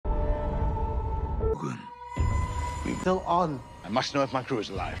Shogun. Still on. I must know if my crew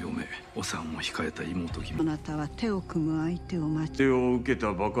is alive. 嫁、お産を控えた妹君。あなたは手を組む相手を待ち。手を受け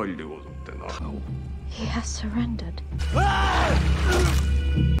たばかりでござってな。He has surrendered.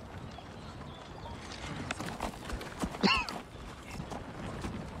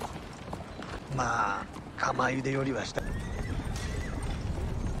 まあ、釜茹でよりはした。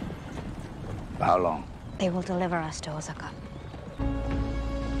For how long? They will deliver us to Osaka.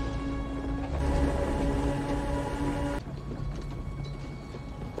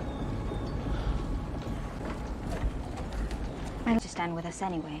 I need to stand with us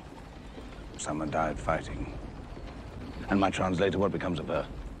anyway. Someone died fighting. And my translator, what becomes of her?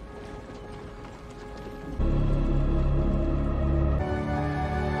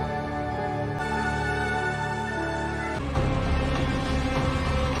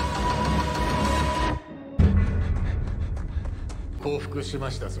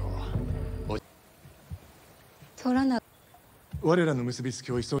 Toranaga 我らの結びつ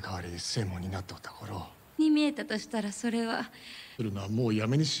きを急ぐ代わり正門になっておった頃に見えたとしたらそれはするのはもうや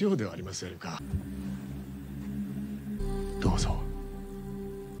めにしようではありませんか。どうぞ。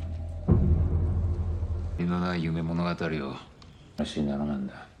意味のない夢物語を死んだのなん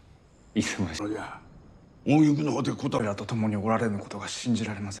だ。忙しい。大雪の果て答え。彼らと共におられることが信じ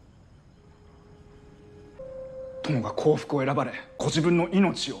られません。友が幸福を選ばれ、ご自分の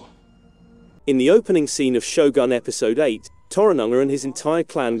命を。In the opening scene of Shogun Episode 8, Toranaga and his entire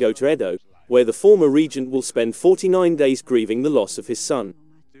clan go to Edo, where the former regent will spend 49 days grieving the loss of his son.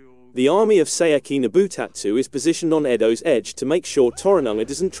 The army of Seiki Nobutatsu is positioned on Edo's edge to make sure Toranaga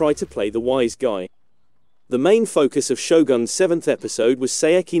doesn't try to play the wise guy. The main focus of Shogun's 7th episode was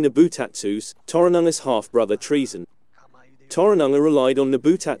Seiki Nobutatsu's, Toranaga's half-brother, treason. Toranaga relied on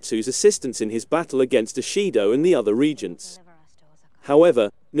Nobutatsu's assistance in his battle against Ishido and the other regents.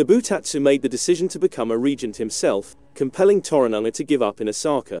 However, Nobutatsu made the decision to become a regent himself, compelling Toranaga to give up in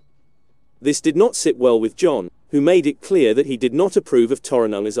Osaka. This did not sit well with John, who made it clear that he did not approve of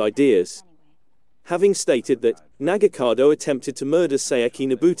Toranaga's ideas. Having stated that Nagakado attempted to murder Seiki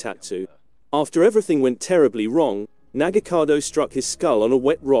Nobutatsu, after everything went terribly wrong, Nagakado struck his skull on a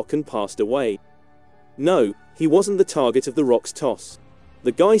wet rock and passed away. No, he wasn't the target of the rock's toss.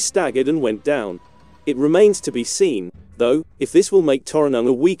 The guy staggered and went down. It remains to be seen, though, if this will make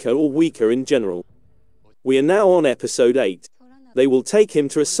Toranaga weaker or weaker in general. We are now on episode 8. They will take him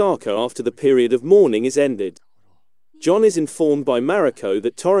to Osaka after the period of mourning is ended. John is informed by Mariko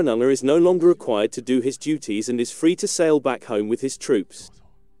that Toranaga is no longer required to do his duties and is free to sail back home with his troops.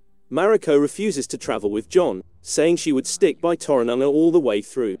 Mariko refuses to travel with John, saying she would stick by Toranaga all the way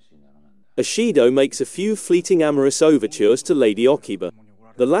through. Ishido makes a few fleeting amorous overtures to Lady Okiba.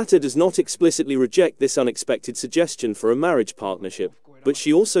 The latter does not explicitly reject this unexpected suggestion for a marriage partnership, but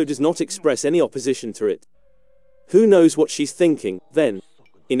she also does not express any opposition to it. Who knows what she's thinking, then?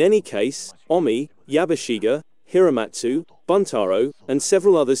 In any case, Omi, Yabashiga, Hiramatsu, Buntaro, and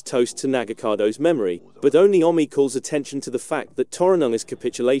several others toast to Nagakado's memory, but only Omi calls attention to the fact that Toranaga's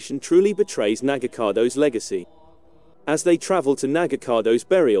capitulation truly betrays Nagakado's legacy. As they travel to Nagakado's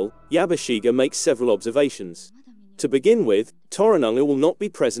burial, Yabashiga makes several observations. To begin with, Toranaga will not be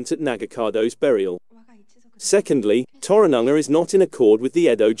present at Nagakado's burial. Secondly, Toranaga is not in accord with the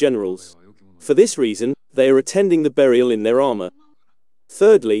Edo generals. For this reason, they are attending the burial in their armor.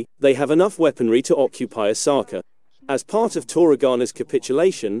 Thirdly, they have enough weaponry to occupy Osaka. As part of Toranaga's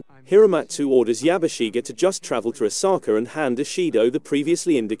capitulation, Hiramatsu orders Yabashiga to just travel to Osaka and hand Ishido the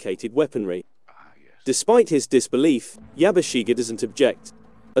previously indicated weaponry. Despite his disbelief, Yabashiga doesn't object.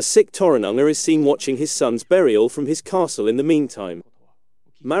 A sick Toranaga is seen watching his son's burial from his castle in the meantime.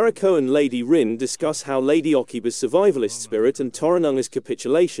 Mariko and Lady Rin discuss how Lady Okiba's survivalist spirit and Toranaga's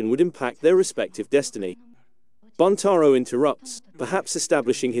capitulation would impact their respective destiny. Buntaro interrupts, perhaps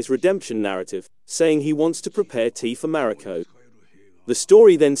establishing his redemption narrative, saying he wants to prepare tea for Mariko. The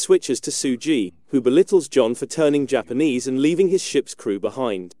story then switches to Tsuji, who belittles John for turning Japanese and leaving his ship's crew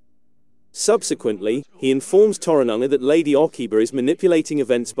behind. Subsequently, he informs Toranaga that Lady Okiba is manipulating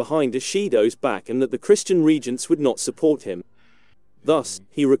events behind Ishido's back and that the Christian regents would not support him. Thus,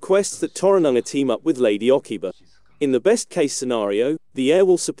 he requests that Toranaga team up with Lady Okiba. In the best-case scenario, the heir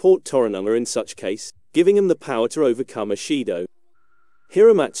will support Toranaga in such case, giving him the power to overcome Ishido.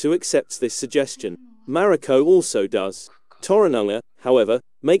 Hiramatsu accepts this suggestion. Mariko also does. Toranaga, however,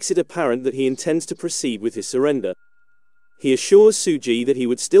 makes it apparent that he intends to proceed with his surrender. He assures Tsuji that he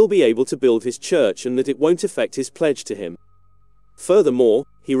would still be able to build his church and that it won't affect his pledge to him. Furthermore,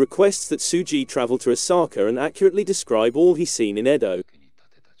 he requests that Tsuji travel to Osaka and accurately describe all he's seen in Edo.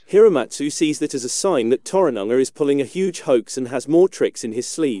 Hiramatsu sees that as a sign that Toranaga is pulling a huge hoax and has more tricks in his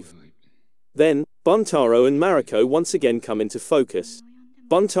sleeve. Then, Buntaro and Mariko once again come into focus.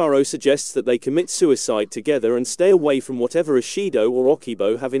 Buntaro suggests that they commit suicide together and stay away from whatever Ishido or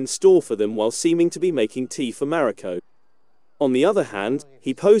Okibo have in store for them while seeming to be making tea for Mariko. On the other hand,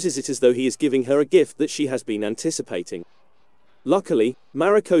 he poses it as though he is giving her a gift that she has been anticipating. Luckily,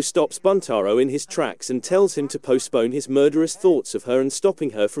 Mariko stops Buntaro in his tracks and tells him to postpone his murderous thoughts of her and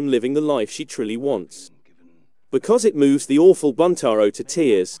stopping her from living the life she truly wants. Because it moves the awful Buntaro to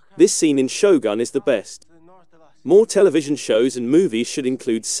tears, this scene in Shogun is the best. More television shows and movies should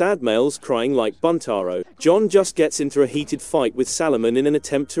include sad males crying like Buntaro. John just gets into a heated fight with Salomon in an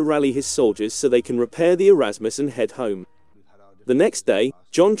attempt to rally his soldiers so they can repair the Erasmus and head home. The next day,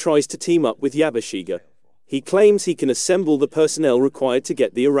 John tries to team up with Yabashige. He claims he can assemble the personnel required to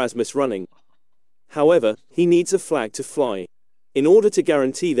get the Erasmus running. However, he needs a flag to fly. In order to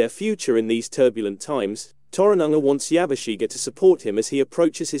guarantee their future in these turbulent times, Toranaga wants Yabashige to support him as he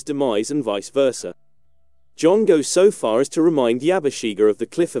approaches his demise and vice versa. John goes so far as to remind Yabashige of the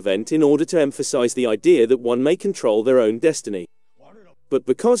cliff event in order to emphasize the idea that one may control their own destiny. But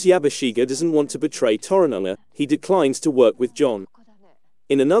because Yabashige doesn't want to betray Toranaga, he declines to work with John.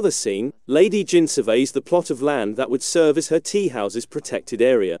 In another scene, Lady Jin surveys the plot of land that would serve as her tea house's protected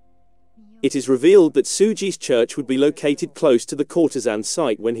area. It is revealed that Suji's church would be located close to the courtesan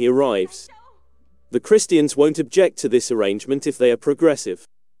site when he arrives. The Christians won't object to this arrangement if they are progressive.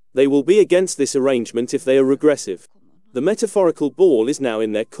 They will be against this arrangement if they are regressive. The metaphorical ball is now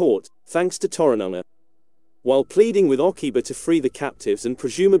in their court, thanks to Toranaga. While pleading with Okiba to free the captives and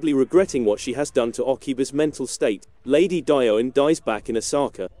presumably regretting what she has done to Okiba's mental state, Lady Dioin dies back in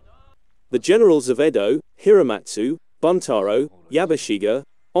Osaka. The generals of Edo, Hiramatsu, Buntaro, Yabashige,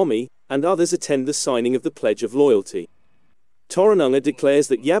 Omi, and others attend the signing of the Pledge of Loyalty. Toranaga declares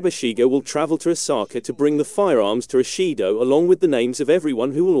that Yabashige will travel to Osaka to bring the firearms to Ishido along with the names of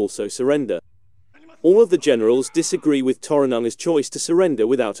everyone who will also surrender. All of the generals disagree with Toranaga's choice to surrender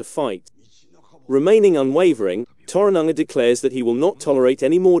without a fight. Remaining unwavering, Toranaga declares that he will not tolerate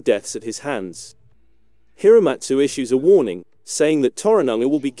any more deaths at his hands. Hiramatsu issues a warning, saying that Toranaga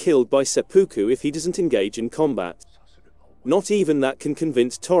will be killed by seppuku if he doesn't engage in combat. Not even that can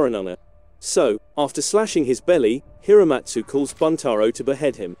convince Toranaga. So, after slashing his belly, Hiramatsu calls Buntaro to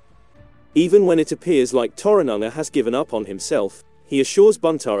behead him. Even when it appears like Toranaga has given up on himself, he assures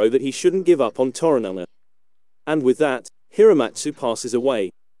Buntaro that he shouldn't give up on Toranaga. And with that, Hiramatsu passes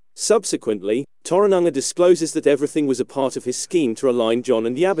away. Subsequently, Toranaga discloses that everything was a part of his scheme to align John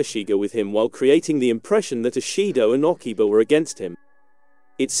and Yabashige with him while creating the impression that Ishido and Okiba were against him.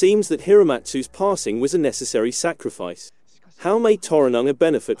 It seems that Hiramatsu's passing was a necessary sacrifice. How may Toranaga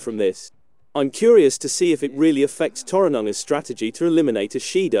benefit from this? I'm curious to see if it really affects Toranaga's strategy to eliminate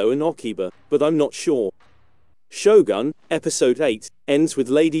Ishido and Okiba, but I'm not sure. Shogun, Episode 8, ends with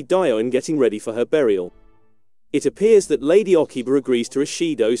Lady Dioin getting ready for her burial. It appears that Lady Okiba agrees to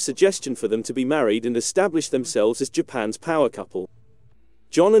Ishido's suggestion for them to be married and establish themselves as Japan's power couple.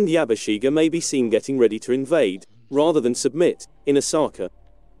 John and Yabashige may be seen getting ready to invade, rather than submit, in Osaka.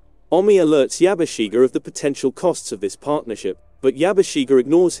 Omi alerts Yabashige of the potential costs of this partnership, but Yabashige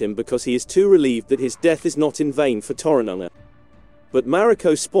ignores him because he is too relieved that his death is not in vain for Toranaga. But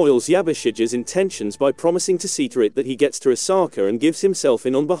Mariko spoils Yabashige's intentions by promising to see to it that he gets to Osaka and gives himself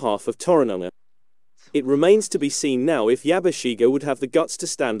in on behalf of Toranaga. It remains to be seen now if Yabashige would have the guts to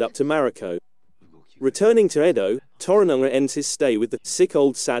stand up to Mariko. Returning to Edo, Toranaga ends his stay with the sick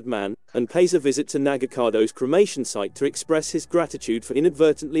old sad man, and pays a visit to Nagakado's cremation site to express his gratitude for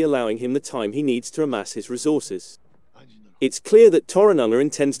inadvertently allowing him the time he needs to amass his resources. It's clear that Toranaga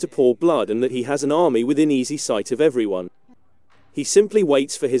intends to pour blood and that he has an army within easy sight of everyone. He simply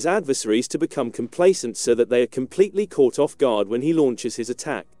waits for his adversaries to become complacent so that they are completely caught off guard when he launches his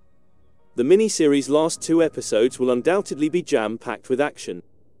attack. The miniseries' last 2 episodes will undoubtedly be jam-packed with action.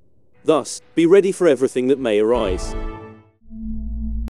 Thus, be ready for everything that may arise.